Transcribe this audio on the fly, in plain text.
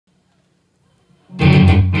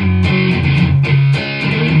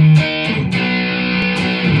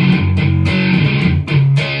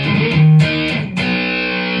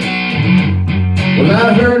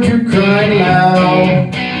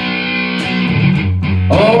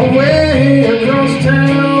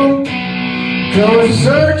'Cause you're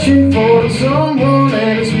searching for someone,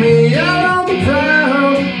 and it's me out on the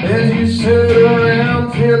prowl. As you sit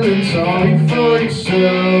around feeling sorry for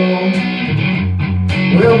yourself,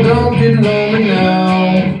 well, don't get lonely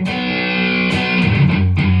now,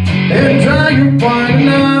 and dry your wine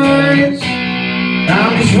nights.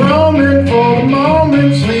 I'm just roaming for the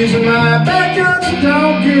moments, leaving my backyard, so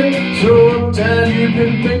don't get so uptight. You've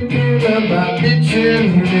been thinking about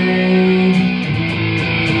ditching me.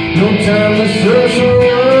 No time to search the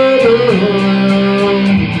world around,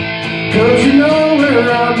 'cause you know where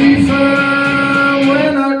I'll be found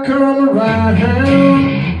when I come around.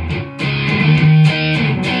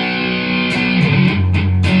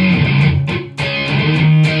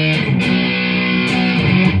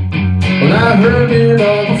 Well, I heard it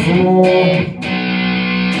all before,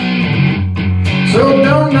 so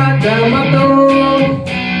don't knock down my door.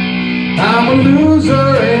 I'm a loser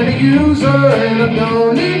and a user, and I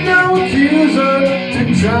don't need no accuser to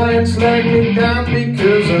try and slag me down,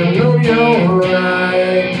 because I know you're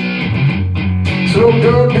right. So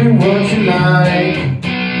go do what you like,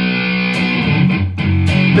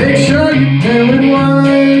 make sure you do it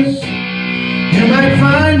wise. You might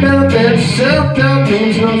find out that self-doubt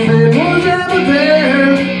means nothing was ever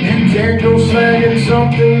there. You can't go slagging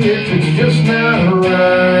something if it's just not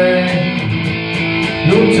right.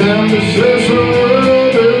 No time to search the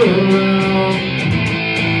world around,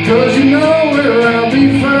 'cause you know where I'll be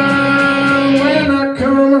found when I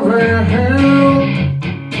come around.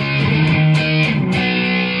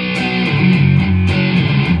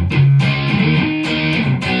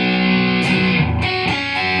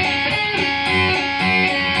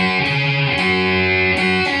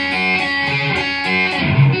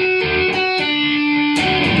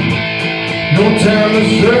 No time to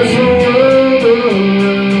search the world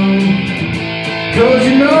around.